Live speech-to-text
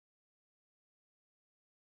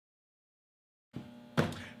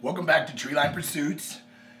Welcome back to Treeline Pursuits.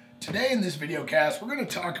 Today in this video cast, we're going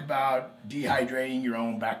to talk about dehydrating your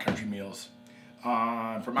own backcountry meals.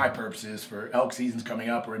 For my purposes, for elk season's coming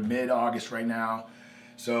up, we're in mid-August right now.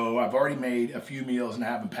 So I've already made a few meals and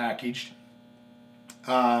have them packaged.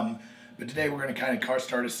 But today we're going to kind of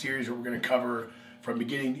start a series where we're going to cover from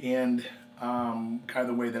beginning to end, kind of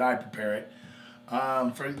the way that I prepare it.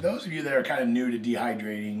 For those of you that are kind of new to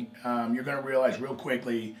dehydrating, you're going to realize real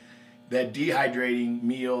quickly that dehydrating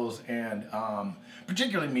meals and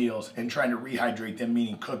particularly meals and trying to rehydrate them,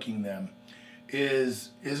 meaning cooking them, is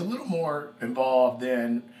a little more involved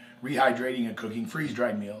than rehydrating and cooking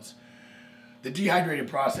freeze-dried meals. The dehydrated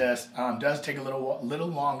process does take a little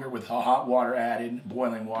longer with hot water added,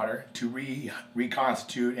 boiling water, to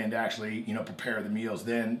reconstitute and actually prepare the meals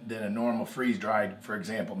than a normal freeze-dried, for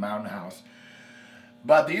example, Mountain House.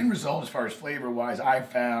 But the end result, as far as flavor-wise, I've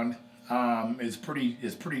found is pretty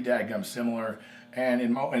dadgum similar, and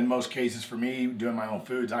in most cases for me, doing my own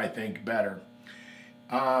foods, I think better.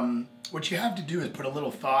 What you have to do is put a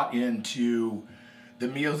little thought into the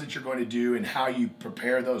meals that you're going to do and how you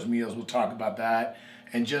prepare those meals. We'll talk about that,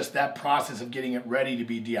 and just that process of getting it ready to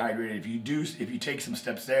be dehydrated. If you take some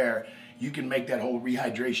steps there, you can make that whole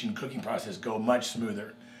rehydration cooking process go much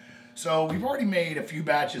smoother. So we've already made a few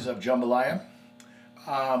batches of jambalaya.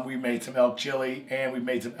 We made some elk chili, and we've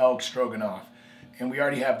made some elk stroganoff, and we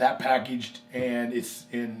already have that packaged, and it's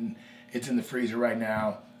in the freezer right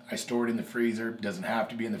now. I store it in the freezer. It doesn't have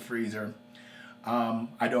to be in the freezer.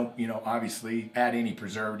 I don't obviously add any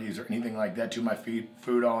preservatives or anything like that to my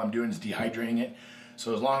food. All I'm doing is dehydrating it.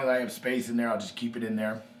 So as long as I have space in there, I'll just keep it in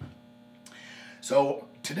there. So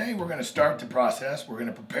today we're going to start the process. We're going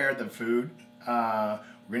to prepare the food. We're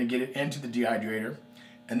going to get it into the dehydrator.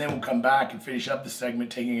 And then we'll come back and finish up the segment,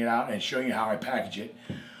 taking it out and showing you how I package it.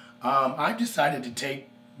 I've decided to take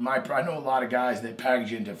I know a lot of guys that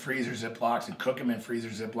package it into freezer Ziplocs and cook them in freezer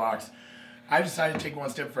Ziplocs. I decided to take one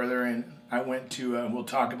step further, and I went to, we'll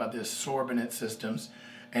talk about this, sorbonate systems,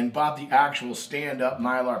 and bought the actual stand-up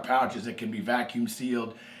mylar pouches that can be vacuum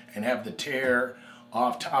sealed and have the tear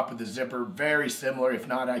off top of the zipper, very similar, if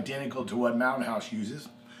not identical, to what Mountain House uses.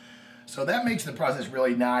 So that makes the process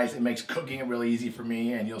really nice. It makes cooking it really easy for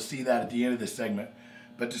me, and you'll see that at the end of this segment.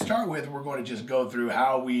 But to start with, we're going to just go through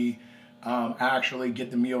how we actually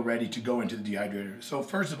get the meal ready to go into the dehydrator. So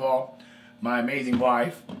first of all, my amazing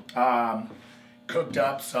wife cooked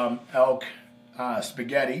up some elk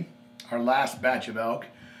spaghetti, our last batch of elk.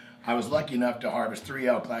 I was lucky enough to harvest 3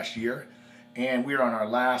 elk last year, and we're on our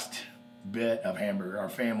last bit of hamburger. Our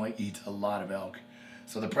family eats a lot of elk.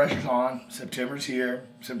 So the pressure's on. September's here.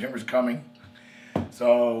 September's coming.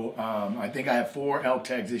 So I think I have 4 elk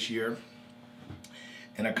tags this year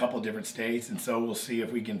in a couple different states, and so we'll see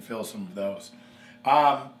if we can fill some of those.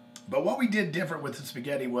 But what we did different with the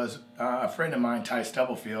spaghetti was a friend of mine, Ty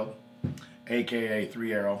Stubblefield, aka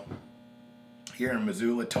 3 Arrow, here in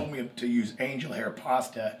Missoula, told me to use angel hair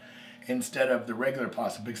pasta instead of the regular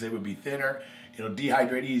pasta because they would be thinner, it'll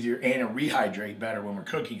dehydrate easier, and it'll rehydrate better when we're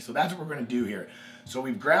cooking. So that's what we're going to do here. So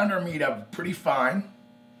we've ground our meat up pretty fine.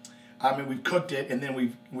 I mean, we've cooked it, and then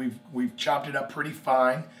we've chopped it up pretty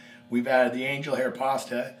fine. We've added the angel hair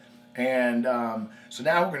pasta, and so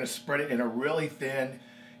now we're going to spread it in a really thin,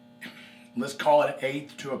 let's call it an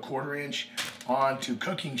 1/8 to 1/4 inch, onto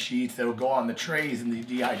cooking sheets that will go on the trays in the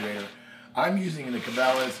dehydrator. I'm using the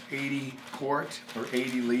Cabela's 80 quart or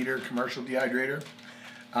 80 liter commercial dehydrator.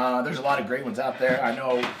 There's a lot of great ones out there. I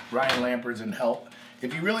know Ryan Lampert's in help.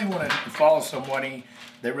 If you really want to follow somebody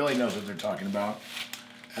that really knows what they're talking about,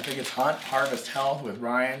 I think it's Hunt Harvest Health with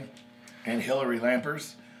Ryan and Hillary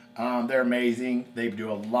Lampers. They're amazing. They do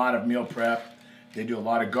a lot of meal prep. They do a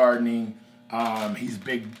lot of gardening. He's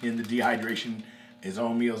big in the dehydration, his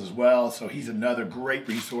own meals as well, so he's another great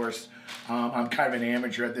resource. I'm kind of an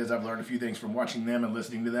amateur at this. I've learned a few things from watching them and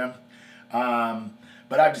listening to them.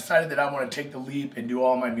 But I've decided that I want to take the leap and do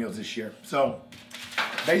all my meals this year. So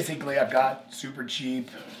basically, I've got super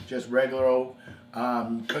cheap, just regular old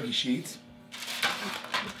cookie sheets.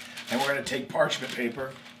 And we're going to take parchment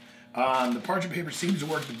paper. The parchment paper seems to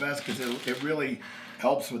work the best because it really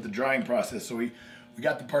helps with the drying process. So we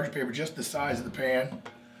got the parchment paper just the size of the pan.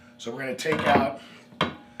 So we're going to take out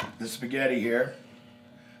the spaghetti here.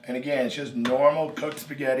 And again, it's just normal cooked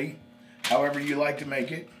spaghetti, however you like to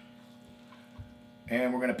make it.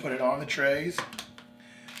 And we're going to put it on the trays.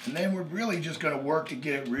 And then we're really just going to work to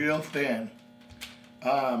get it real thin.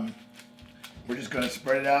 We're just going to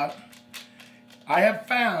spread it out. I have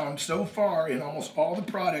found so far in almost all the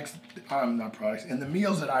products, in the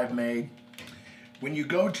meals that I've made, when you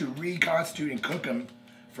go to reconstitute and cook them,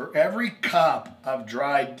 for every cup of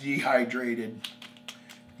dried dehydrated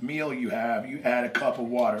meal you have, you add a cup of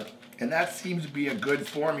water. And that seems to be a good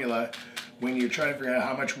formula when you're trying to figure out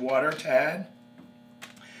how much water to add.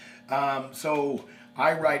 So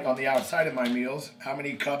I write on the outside of my meals how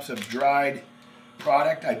many cups of dried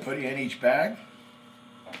product I put in each bag.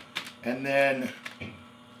 And then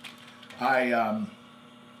I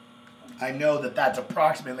know that that's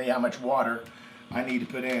approximately how much water I need to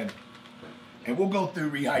put in. And we'll go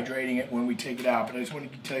through rehydrating it when we take it out, but I just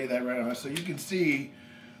wanted to tell you that right now. So you can see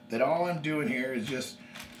that all I'm doing here is just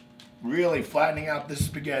really flattening out this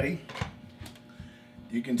spaghetti.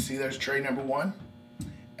 You can see there's tray number 1.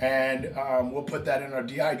 And we'll put that in our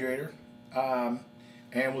dehydrator.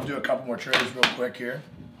 And we'll do a couple more trays real quick here.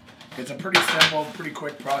 It's a pretty simple, pretty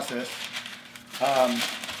quick process.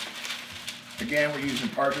 Again, we're using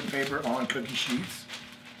parchment paper on cookie sheets.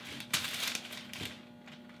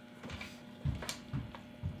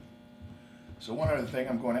 So one other thing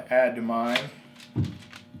I'm going to add to mine.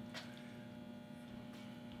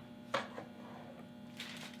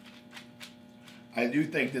 I do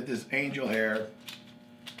think that this angel hair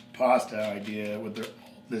pasta idea with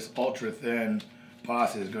this ultra thin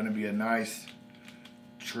pasta is going to be a nice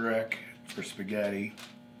trick for spaghetti.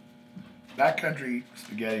 Backcountry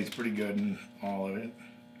spaghetti is pretty good in all of it.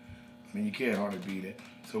 I mean, you can't hardly beat it.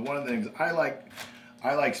 So one of the things I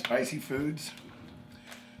like spicy foods.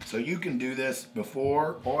 So you can do this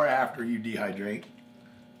before or after you dehydrate.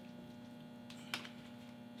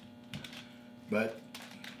 But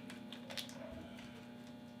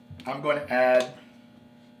I'm going to add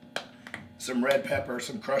some red pepper,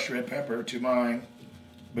 some crushed red pepper to mine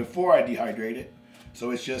before I dehydrate it. So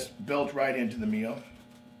it's just built right into the meal.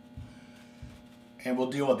 And we'll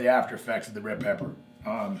deal with the after effects of the red pepper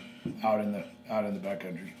out in the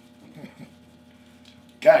backcountry.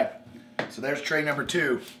 Okay, so there's tray number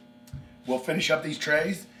 2. We'll finish up these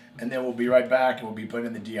trays, and then we'll be right back, and we'll be putting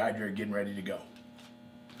in the dehydrator, getting ready to go.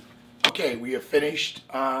 Okay, we have finished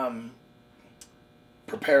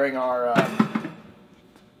preparing our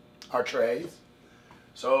trays.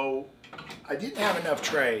 So I didn't have enough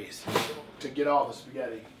trays to get all the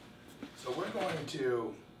spaghetti. So we're going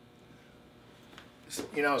to,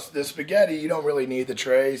 you know, the spaghetti, you don't really need the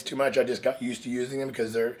trays too much. I just got used to using them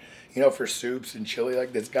because they're, you know, for soups and chili,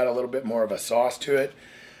 like this, got a little bit more of a sauce to it.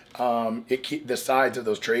 The sides of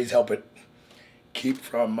those trays help it keep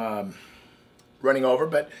from running over,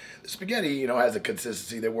 but the spaghetti, you know, has a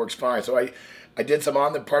consistency that works fine. So I did some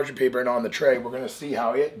on the parchment paper and on the tray. We're going to see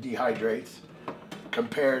how it dehydrates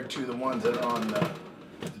compared to the ones that are on the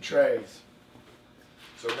trays.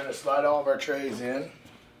 So we're going to slide all of our trays in.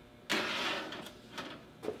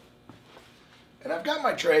 And I've got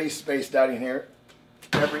my trays spaced out in here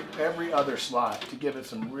every other slot to give it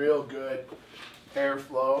some real good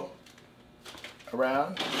airflow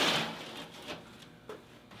around.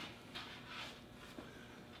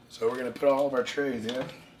 So we're going to put all of our trays in.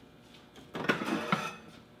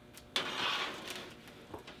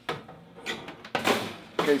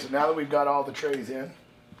 Okay, so now that we've got all the trays in,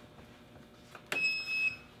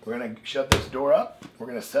 we're going to shut this door up. We're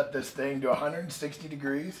going to set this thing to 160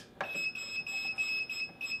 degrees.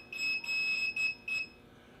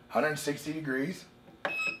 160 degrees.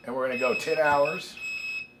 And we're going to go 10 hours.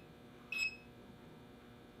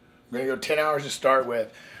 We're going to go 10 hours to start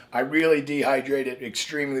with. I really dehydrate it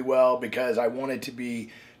extremely well because I want it to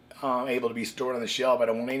be able to be stored on the shelf.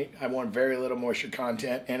 I want very little moisture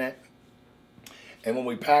content in it. And when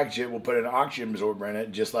we package it, we'll put an oxygen absorber in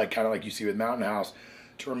it, just like kind of like you see with Mountain House,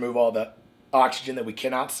 to remove all the oxygen that we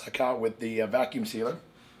cannot suck out with the vacuum sealer.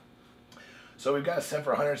 So we've got it set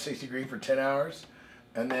for 160 degrees for 10 hours,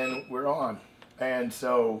 and then we're on. And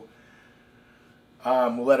so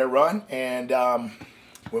we'll let it run, and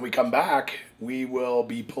when we come back, we will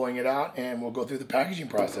be pulling it out, and we'll go through the packaging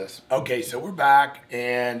process. Okay, so we're back,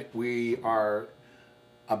 and we are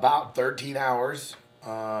about 13 hours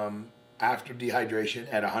after dehydration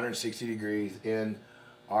at 160 degrees in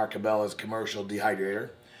our Cabela's commercial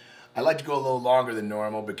dehydrator. I like to go a little longer than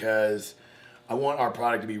normal because I want our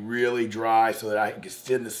product to be really dry so that I can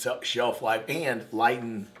extend the shelf life and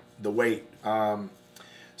lighten the weight.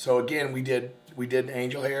 So again, we did an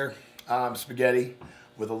angel hair spaghetti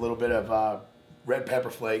with a little bit of red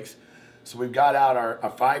pepper flakes. So we've got out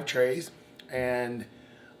our 5 trays, and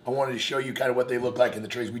I wanted to show you kind of what they look like in the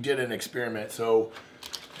trays. We did an experiment. So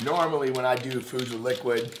normally when I do foods with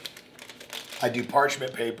liquid, I do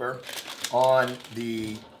parchment paper on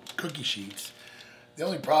the cookie sheets. The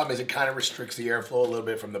only problem is it kind of restricts the airflow a little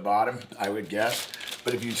bit from the bottom, I would guess.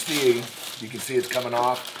 But if you see, you can see it's coming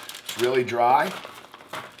off. It's really dry.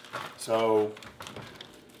 So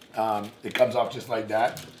it comes off just like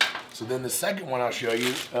that. So then the second one I'll show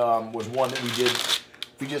you was one that we did.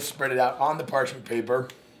 We just spread it out on the parchment paper,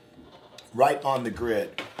 right on the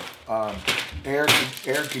grid. Air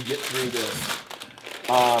could get through this.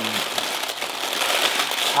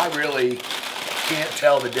 I really can't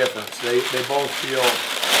tell the difference. They both feel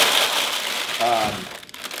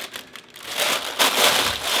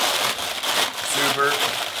super.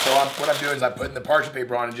 So what I'm doing is I'm putting the parchment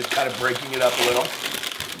paper on and just kind of breaking it up a little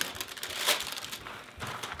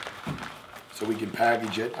so we can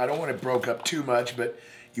package it. I don't want it broke up too much, but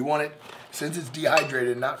you want it, since it's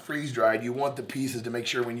dehydrated, not freeze dried, you want the pieces to make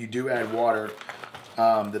sure when you do add water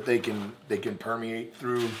that they can permeate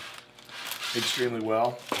through extremely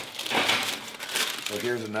well. So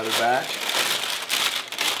here's another batch.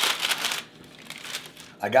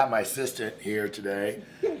 I got my assistant here today,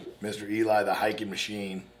 Mr. Eli, the hiking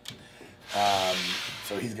machine.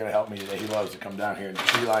 So he's gonna help me today. He loves to come down here in the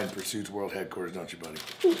Treeline Pursuits World Headquarters, don't you, buddy?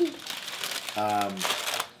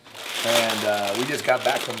 We just got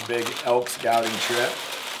back from a big elk scouting trip.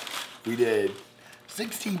 We did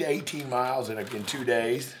 16 to 18 miles in 2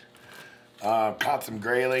 days. Caught some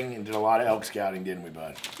grayling and did a lot of elk scouting, didn't we,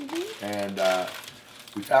 bud? And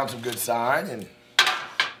we found some good sign, and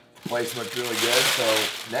the place looked really good. So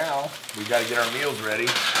now we got to get our meals ready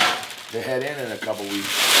to head in a couple weeks.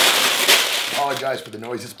 Apologize for the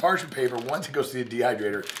noise. This parchment paper, once it goes through the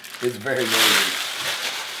dehydrator, is very noisy.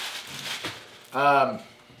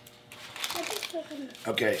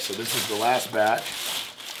 Okay, so this is the last batch.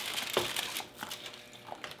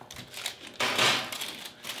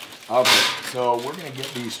 Okay, so we're going to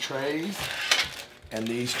get these trays and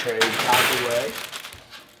these trays out of the way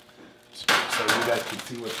so you guys can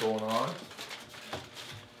see what's going on.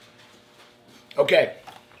 Okay,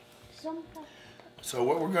 so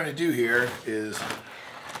what we're going to do here is,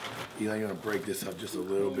 Eli, I'm going to break this up just a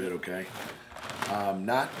little bit, okay?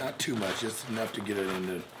 Not too much, just enough to get it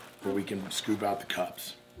into where we can scoop out the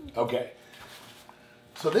cups. Okay,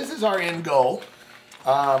 so this is our end goal.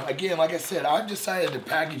 Again, like I said, I've decided to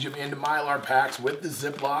package them into mylar packs with the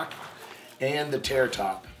Ziploc and the tear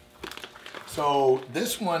top. So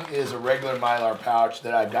this one is a regular mylar pouch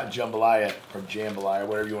that I've got jambalaya, or jambalaya,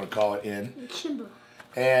 whatever you want to call it, in.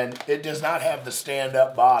 And it does not have the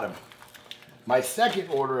stand-up bottom. My second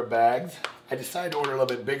order of bags, I decided to order a little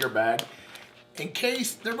bit bigger bag in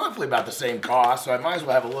case they're roughly about the same cost, so I might as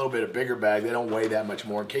well have a little bit of bigger bag. They don't weigh that much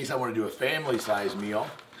more in case I want to do a family size meal.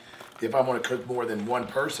 If I want to cook more than one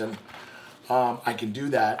person, I can do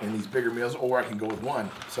that in these bigger meals, or I can go with one.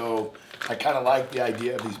 So I kind of like the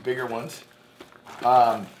idea of these bigger ones.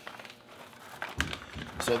 So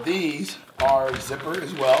these are zipper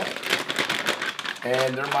as well,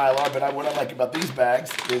 and they're mylar, but what I like about these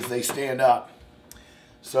bags is they stand up.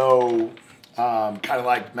 So kind of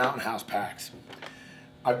like Mountain House packs.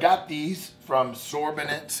 I've got these from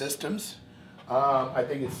Sorbonnet Systems. I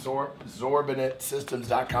think it's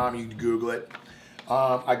sorbonnetsystems.com. You can Google it.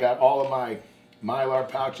 I got all of my mylar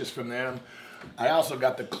pouches from them. I also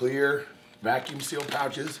got the clear vacuum seal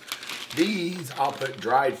pouches. These I'll put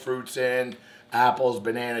dried fruits in, apples,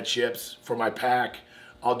 banana chips for my pack.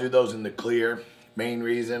 I'll do those in the clear. Main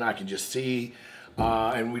reason, I can just see,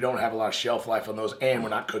 and we don't have a lot of shelf life on those, and we're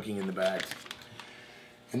not cooking in the bags.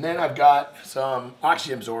 And then I've got some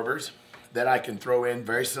oxygen absorbers that I can throw in,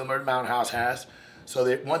 very similar to Mountain House has, so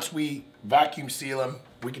that once we vacuum seal them,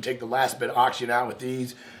 we can take the last bit of oxygen out with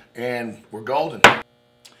these, and we're golden.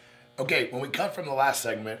 Okay, when we cut from the last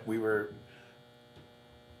segment, we were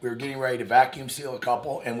getting ready to vacuum seal a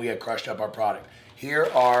couple, and we had crushed up our product. Here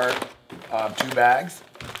are 2 bags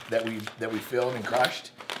that we filled and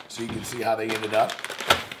crushed, so you can see how they ended up.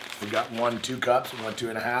 We've got 2 cups and 1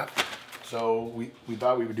 2.5. So we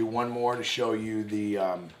thought we would do one more to show you the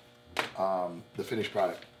finished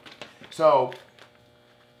product. So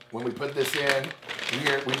when we put this in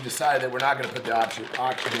here, we've decided that we're not going to put the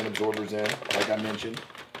oxygen absorbers in, like I mentioned.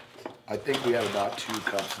 I think we have about 2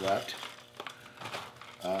 cups left.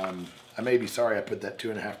 I may be sorry I put that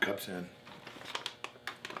 2.5 cups in.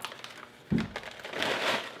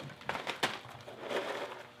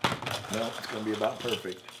 No, it's going to be about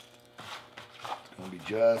perfect. It's going to be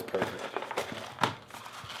just perfect.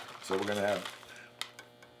 So we're going to have,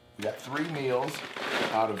 we got 3 meals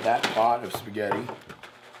out of that pot of spaghetti.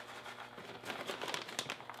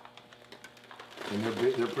 And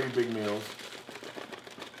they're pretty big meals.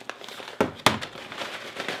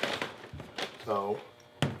 So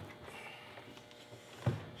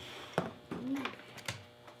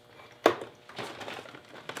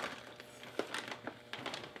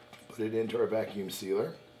put it into our vacuum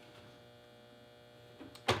sealer.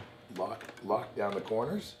 Lock down the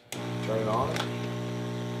corners. Turn it on.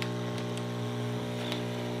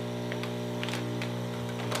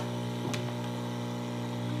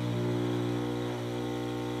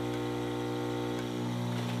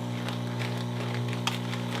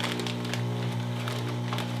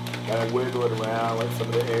 Kind of wiggle it around, let some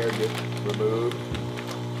of the air get removed.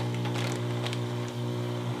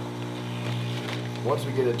 Once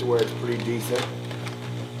we get it to where it's pretty decent,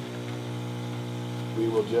 we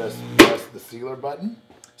will just press the sealer button,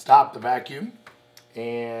 stop the vacuum,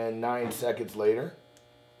 and 9 seconds later,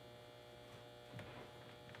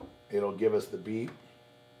 it'll give us the beep.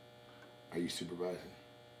 Are you supervising?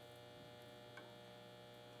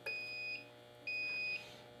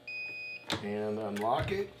 And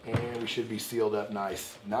unlock it, and we should be sealed up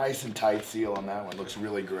nice. Nice and tight seal on that one. Looks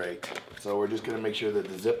really great. So we're just going to make sure that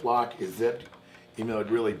the zip lock is zipped, even though it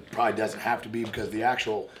really probably doesn't have to be because the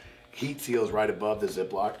actual heat seal is right above the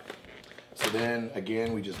zip lock. So then,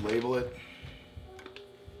 again, we just label it.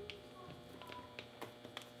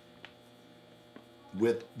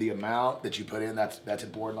 With the amount that you put in, that's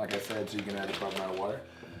important, like I said, so you can add the proper amount of water.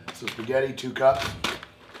 So spaghetti, 2 cups.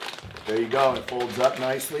 There you go, it folds up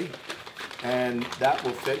nicely. And that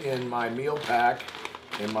will fit in my meal pack,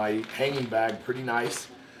 in my hanging bag, pretty nice.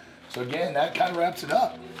 So again, that kind of wraps it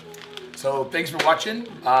up. So thanks for watching.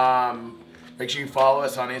 Make sure you follow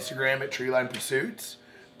us on Instagram at Treeline Pursuits.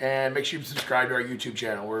 And make sure you subscribe to our YouTube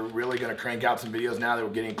channel. We're really going to crank out some videos now that we're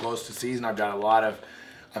getting close to season. I've had a lot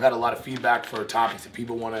of feedback for topics that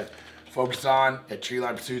people want to focus on. At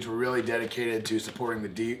Treeline Pursuits, we're really dedicated to supporting the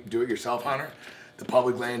do-it-yourself hunter, the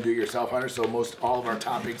public land do-it-yourself hunter. So most all of our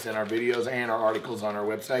topics and our videos and our articles on our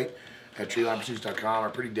website at treelinepursuits.com are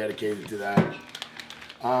pretty dedicated to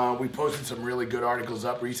that. We posted some really good articles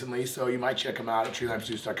up recently, so you might check them out at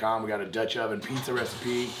treelinepursuits.com. We got a Dutch oven pizza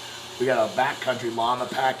recipe. We got a backcountry llama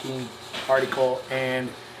packing article, and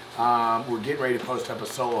we're getting ready to post up a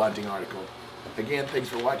solo hunting article. Again, thanks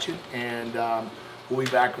for watching, and we'll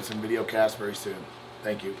be back with some video casts very soon.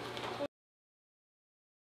 Thank you.